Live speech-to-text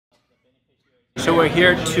So we're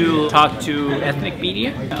here to talk to ethnic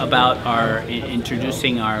media about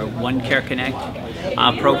introducing our OneCare Connect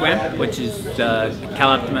program, which is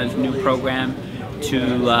CalOptima's new program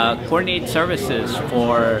to coordinate services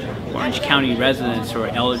for Orange County residents who are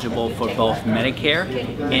eligible for both Medicare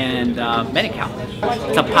and Medi-Cal.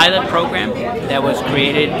 It's a pilot program that was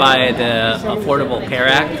created by the Affordable Care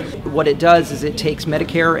Act. What it does is it takes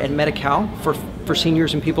Medicare and Medi-Cal for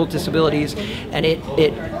seniors and people with disabilities, and it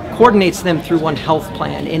coordinates them through one health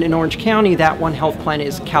plan. And in Orange County, that one health plan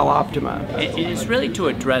is CalOptima. It is really to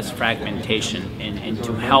address fragmentation and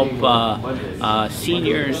to help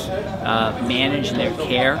seniors manage their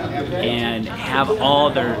care and have all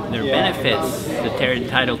their benefits that they're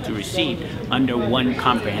entitled to receive under one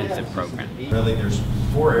comprehensive program. Really, there's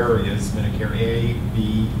 4 areas: Medicare A,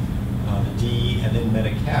 B, D, and then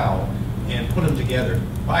Medi-Cal, and put them together.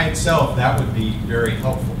 By itself, that would be very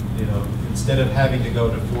helpful. You know, instead of having to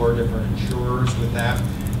go to 4 different insurers with that,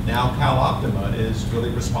 now CalOptima is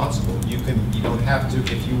really responsible. You don't have to,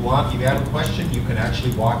 if you have a question, you can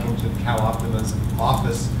actually walk into CalOptima's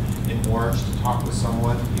office in Orange to talk with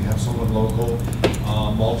someone. You have someone local,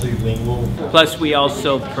 multilingual. Plus, we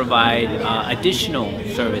also provide additional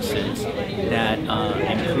services that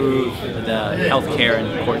improve the healthcare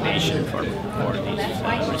and coordination for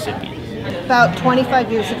these recipients. About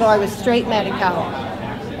 25 years ago, I was straight Medi-Cal,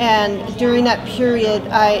 and during that period,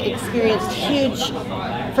 I experienced huge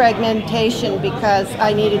fragmentation because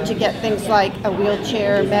I needed to get things like a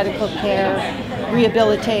wheelchair, medical care,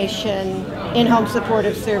 rehabilitation, in-home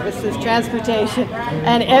supportive services, transportation,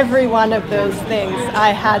 and every one of those things I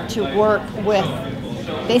had to work with.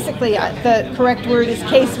 Basically, the correct word is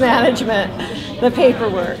case management, the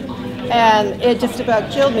paperwork, and it just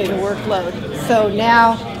about killed me, the workload. So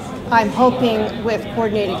now I'm hoping with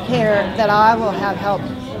coordinated care that I will have help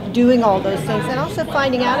doing all those things and also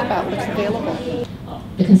finding out about what's available.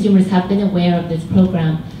 The consumers have been aware of this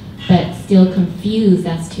program, but still confused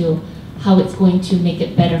as to how it's going to make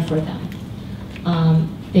it better for them.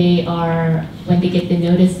 When they get the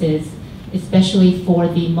notices, especially for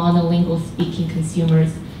the monolingual speaking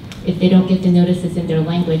consumers, if they don't get the notices in their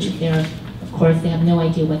language, of course, they have no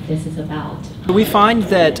idea what this is about. We find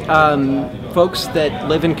that folks that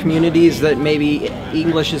live in communities that maybe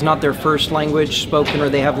English is not their first language spoken or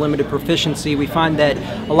they have limited proficiency, we find that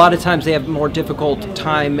a lot of times they have more difficult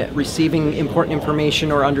time receiving important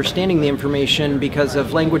information or understanding the information because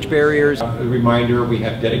of language barriers. A reminder, we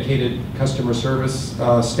have dedicated customer service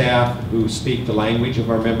staff who speak the language of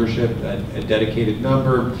our membership, a dedicated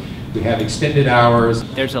number. We have extended hours.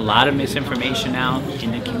 There's a lot of misinformation out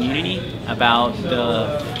in the community about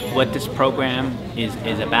what this program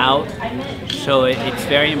is about. So it's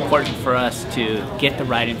very important for us to get the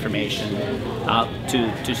right information out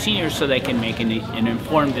to seniors so they can make an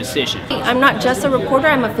informed decision. I'm not just a reporter,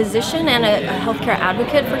 I'm a physician and a healthcare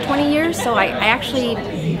advocate for 20 years, so I actually,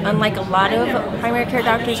 unlike a lot of primary care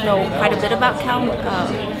doctors, know quite a bit about Cal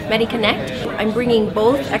MediConnect. I'm bringing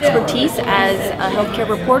both expertise as a healthcare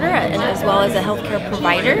reporter and as well as a healthcare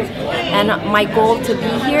provider, and my goal to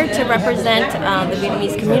be here to represent the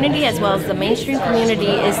Vietnamese community as well as the mainstream community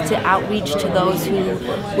is to outreach to those who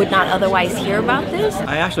would not otherwise hear about this.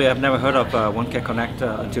 I actually have never heard of OneCare Connect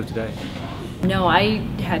until today. No, I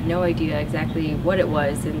had no idea exactly what it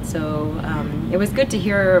was, and so it was good to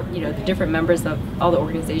hear, the different members of all the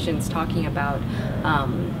organizations talking about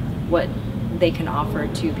what they can offer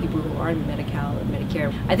to people who are in Medi-Cal and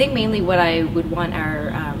Medicare. I think mainly what I would want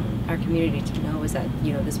our community to know is that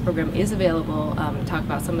this program is available. Talk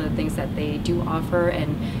about some of the things that they do offer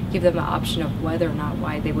and give them the option of whether or not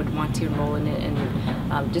why they would want to enroll in it, and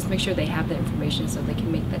just make sure they have the information so they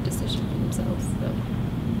can make that decision for themselves. So.